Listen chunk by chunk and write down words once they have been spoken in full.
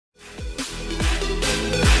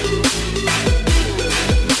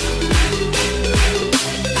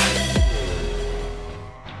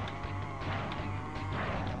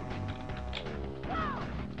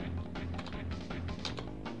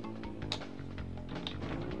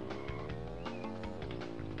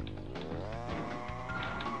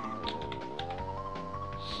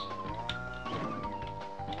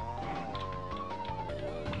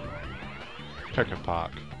Coco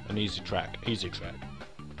Park. An easy track. Easy track.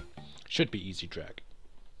 Should be easy track.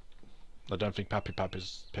 I don't think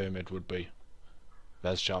Papu's pyramid would be.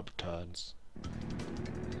 There's sharp turns.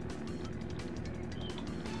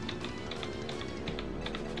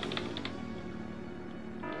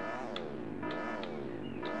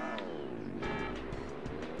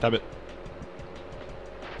 Damn it.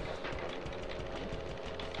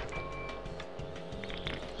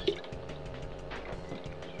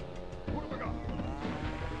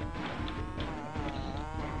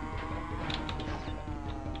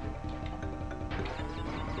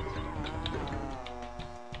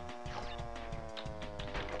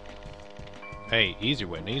 Hey, easy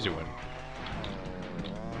win, easy win.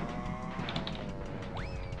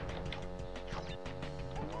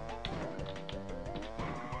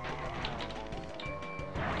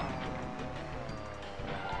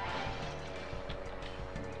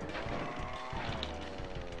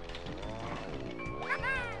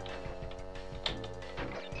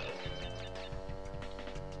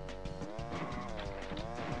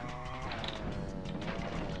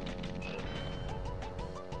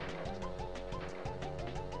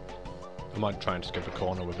 I might try and skip a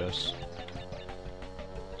corner with this.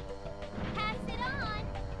 Pass it on.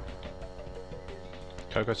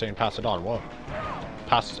 Coco saying pass it on, what?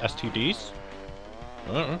 Pass STDs?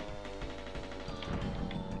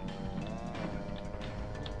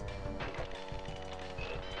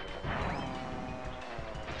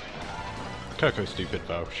 Coco's stupid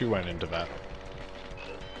though, she went into that.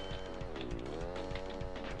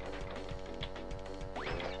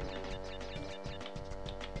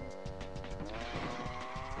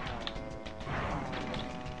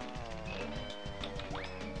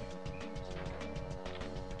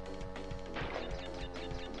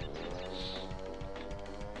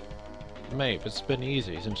 Mate, it's been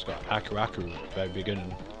easy since got Aku at the very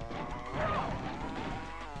beginning.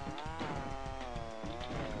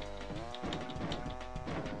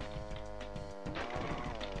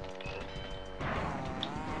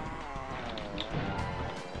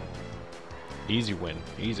 Easy win,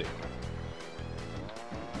 easy.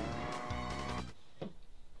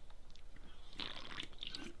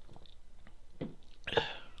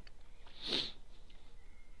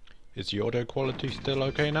 Is the audio quality still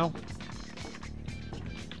okay now?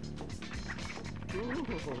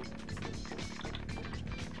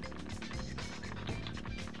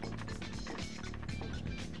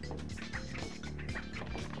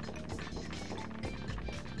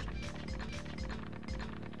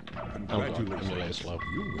 Congratulations, slow.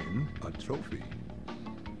 You win a trophy.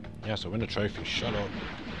 Yes, I win a trophy, shut up.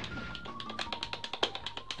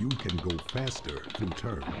 You can go faster through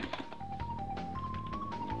turn.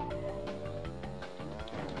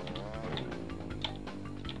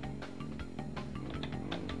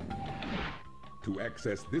 To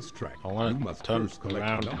access this track, I want you to must turn first collect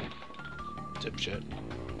around. numbers. Dipshit.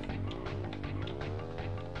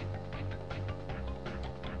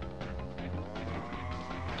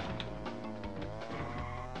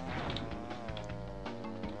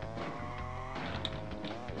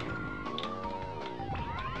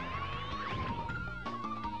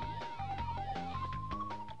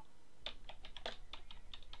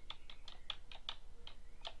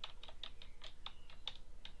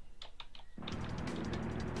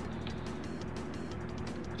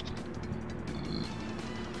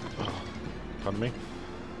 Pardon me?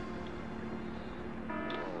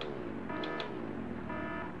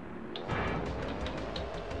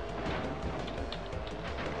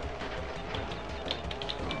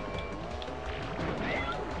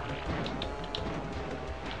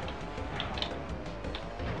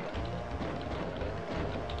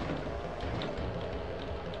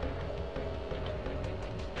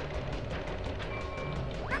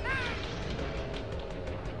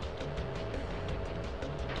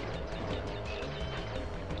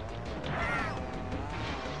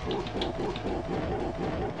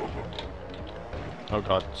 Oh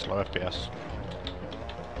god, slow FPS.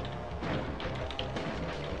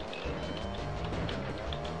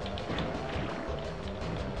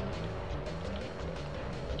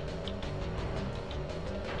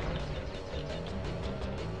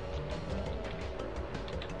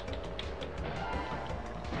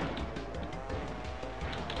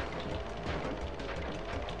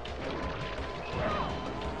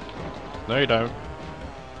 No you don't.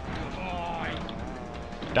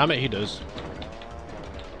 Damn it, he does.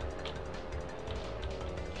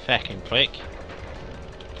 Fucking prick.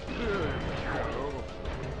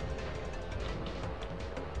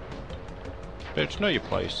 Bitch, know your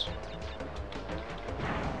place.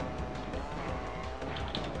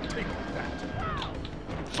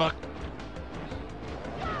 Fuck.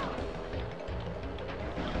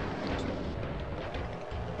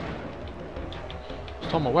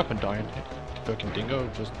 Saw my weapon dying. Fucking dingo,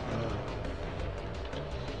 just...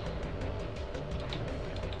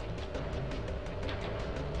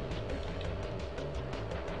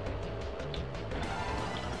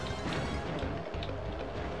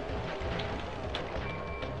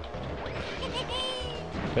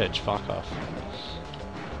 Bitch, fuck off.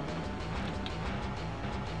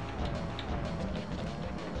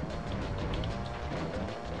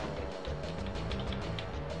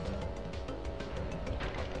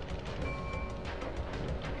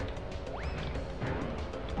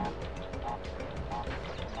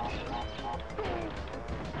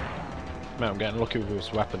 Man, I'm getting lucky with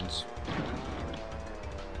his weapons.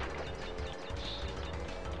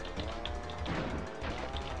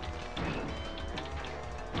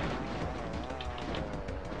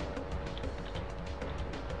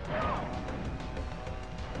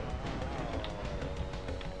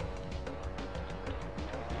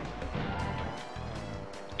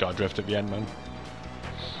 Got drift at the end, man.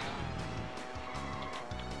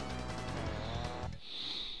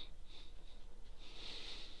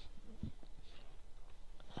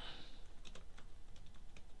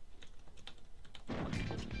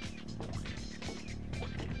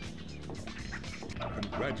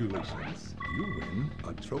 Congratulations, you win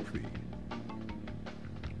a trophy.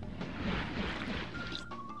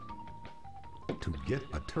 To get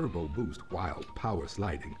a turbo boost while power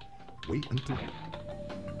sliding, wait until...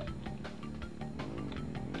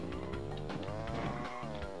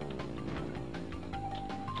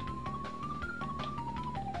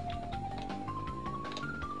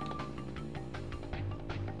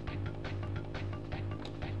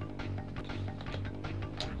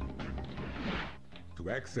 To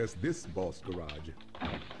access this boss garage,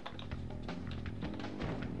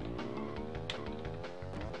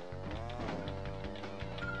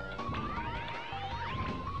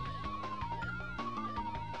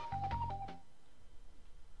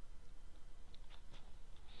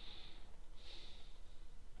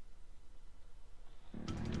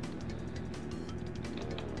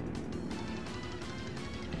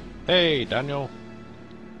 Hey, Daniel.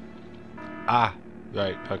 Ah,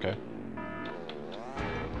 right, okay.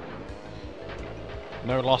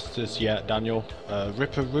 No losses yet, Daniel.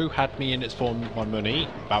 Ripperoo had me in it for my money.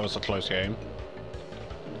 That was a close game.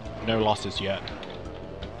 No losses yet.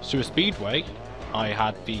 Sewer Speedway, I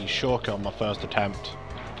had the shortcut on my first attempt.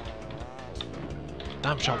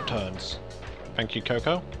 Damn sharp turns. Thank you,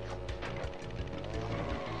 Coco.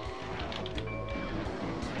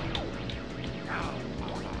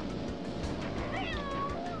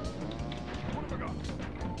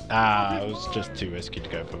 Ah, it was just too risky to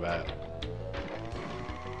go for that.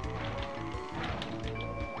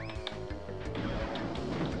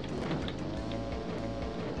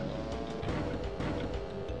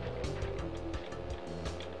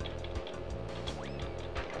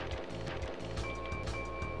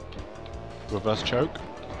 Reverse choke.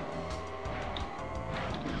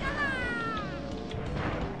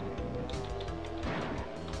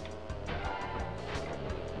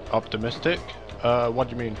 Optimistic? What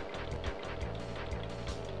do you mean?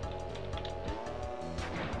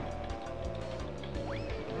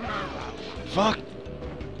 Fuck!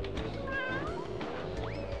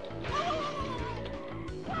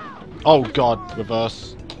 Oh god,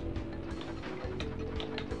 reverse.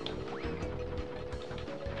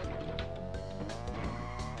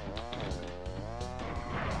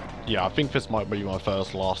 Yeah, I think this might be my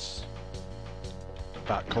first loss.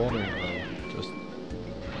 That corner, just...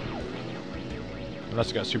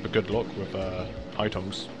 Unless I get super good luck with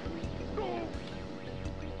items.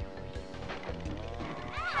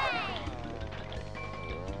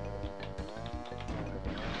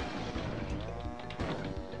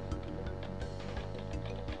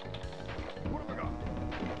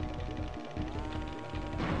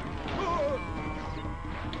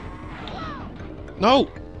 No!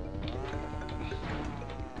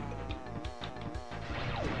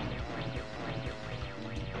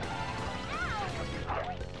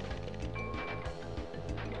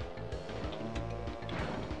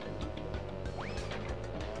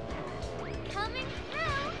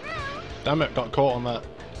 Damn it, got caught on that.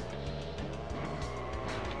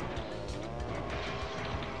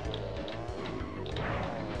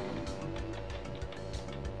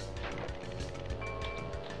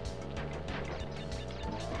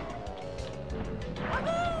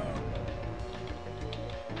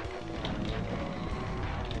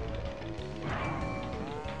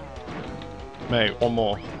 Mate, one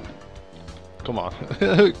more. Come on.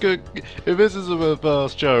 If this is a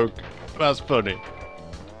reverse joke, that's funny.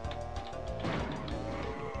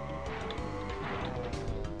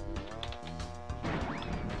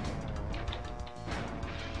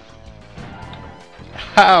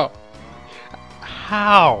 How?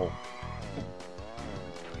 How?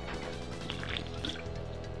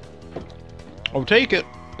 I'll take it,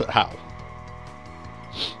 but how?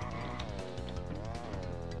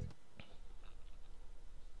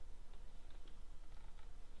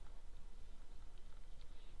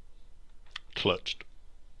 Clutched.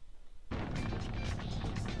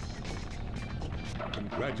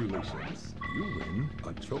 Congratulations, you win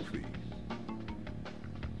a trophy.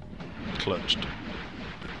 Clutched.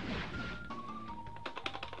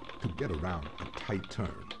 To get around a tight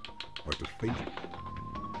turn, or to fake it.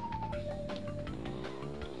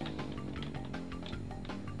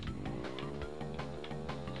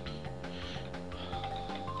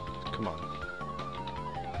 Come on.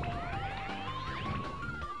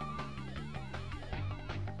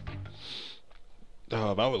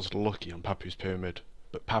 Oh, that was lucky on Papu's pyramid.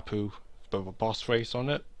 But Papu, with a boss race on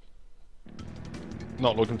it,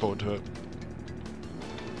 not looking forward to it.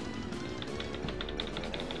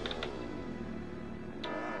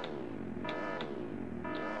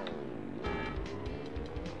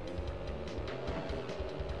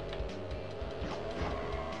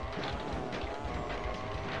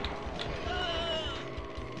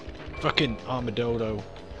 Fucking armadillo.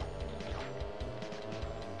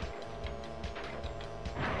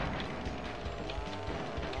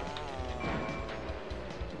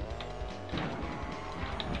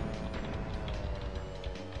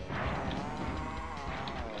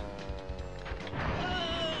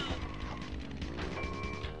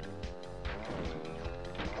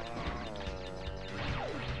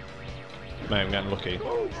 Man, I'm getting lucky.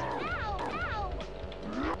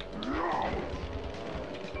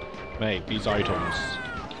 Mate, these items.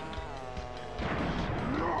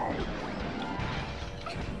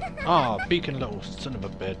 Ah, beacon little son of a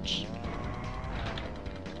bitch.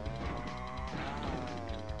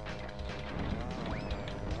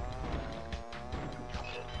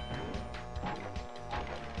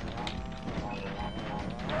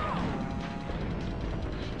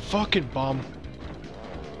 Fucking bomb.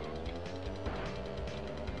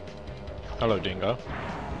 Hello, Dingo.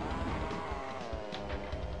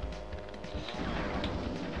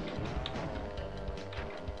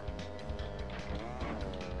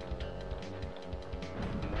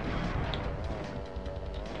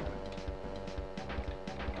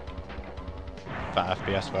 That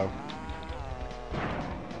FPS though.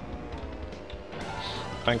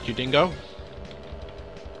 Thank you, Dingo.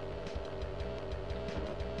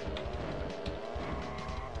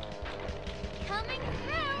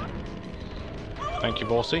 Thank you,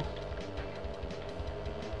 Bossy.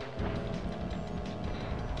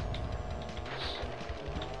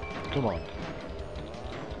 Come on.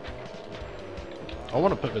 I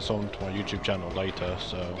want to put this on to my YouTube channel later,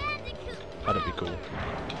 so that'd be cool.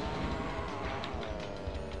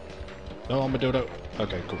 No armadillo.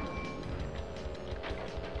 Okay, cool.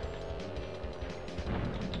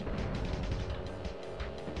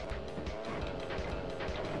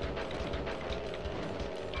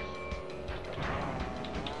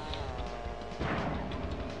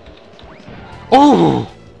 Oh!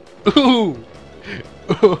 Ooh!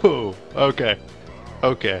 Ooh! Okay.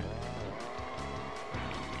 Okay.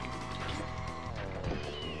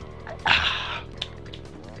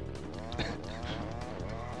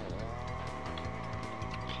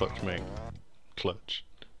 Clutch, mate. Clutch.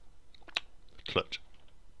 Clutch.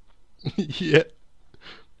 Yeah.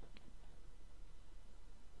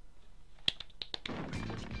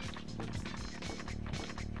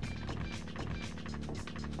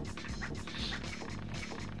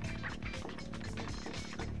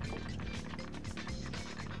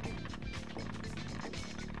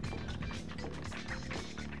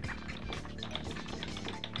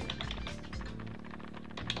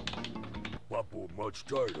 Papu much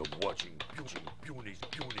tired of watching puny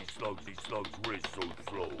slugs race so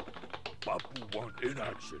slow. Papu want in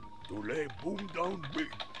action to lay boom down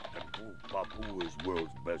big and prove Papu is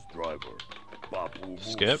world's best driver. Papu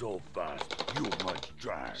moves so fast, you must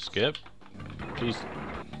drag. Skip? Please.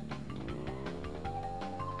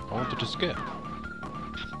 I wanted to skip.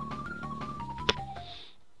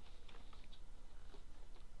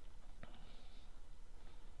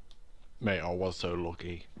 Mate, I was so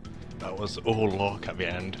lucky. That was all luck at the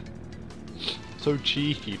end. So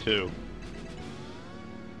cheeky too.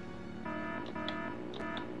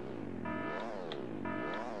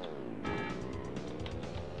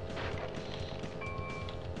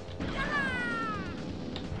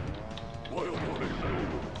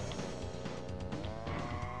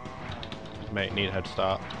 Mate, need a head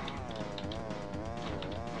start.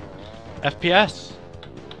 FPS!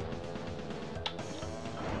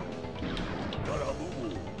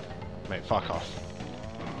 Mate, fuck off.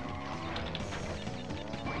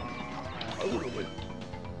 A little bit.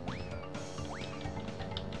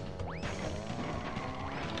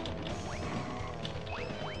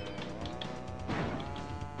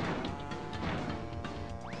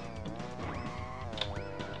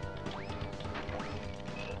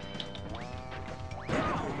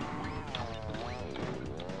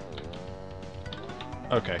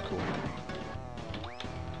 Okay, cool.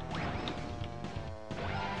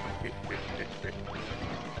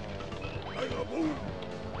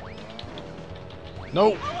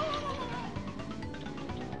 No!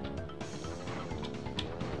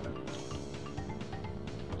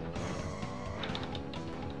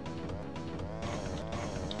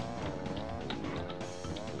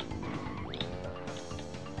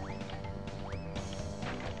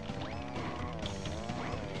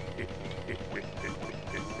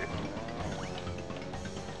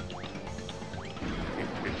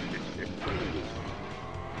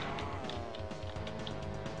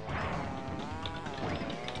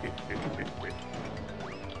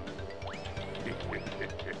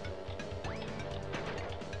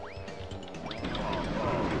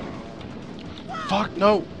 Fuck,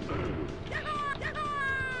 no!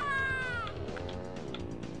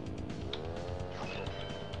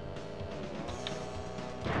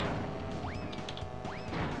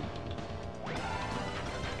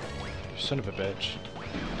 You son of a bitch.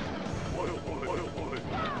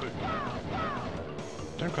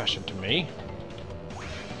 Don't crash into me.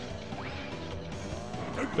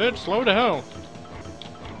 Bitch, slow the hell.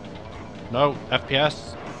 No, FPS.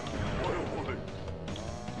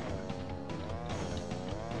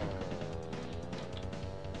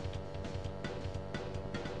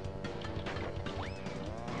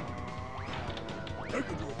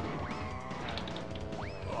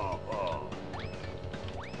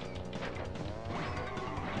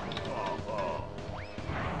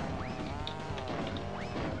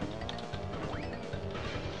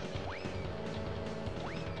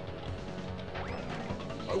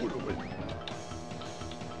 I would have been.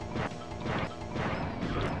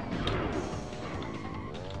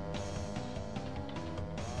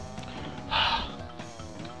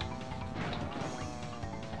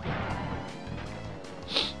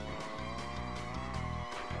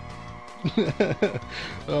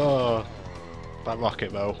 Oh, that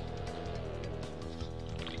rocket though.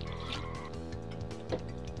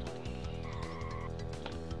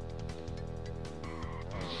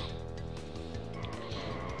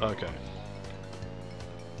 Okay.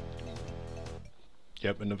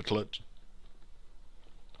 Yep, another clutch.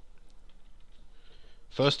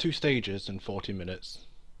 First 2 stages in 40 minutes.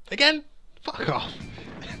 Again? Fuck off!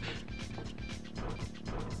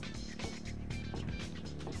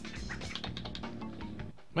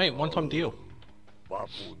 Mate, one-time deal.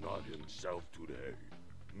 Papu not himself today.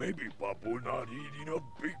 Maybe Papu not eating a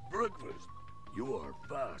big breakfast. You are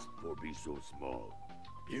fast for be so small.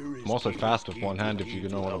 Here is I'm also King fast with King one hand, to if you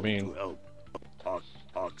King know to what I help, mean. to help.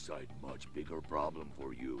 Oxide much bigger problem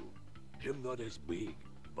for you. Him not as big,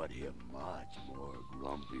 but him much more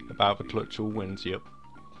grumpy. About the clutch all wins, yep.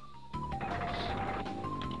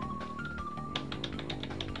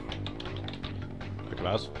 Look at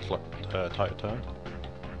that, tighter turn.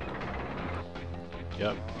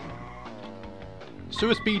 Yep.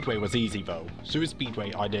 Sewer Speedway was easy though. Sewer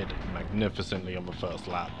Speedway I did magnificently on the first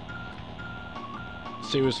lap.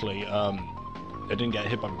 Seriously, I didn't get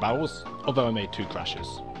hit by the barrels, although I made 2 crashes.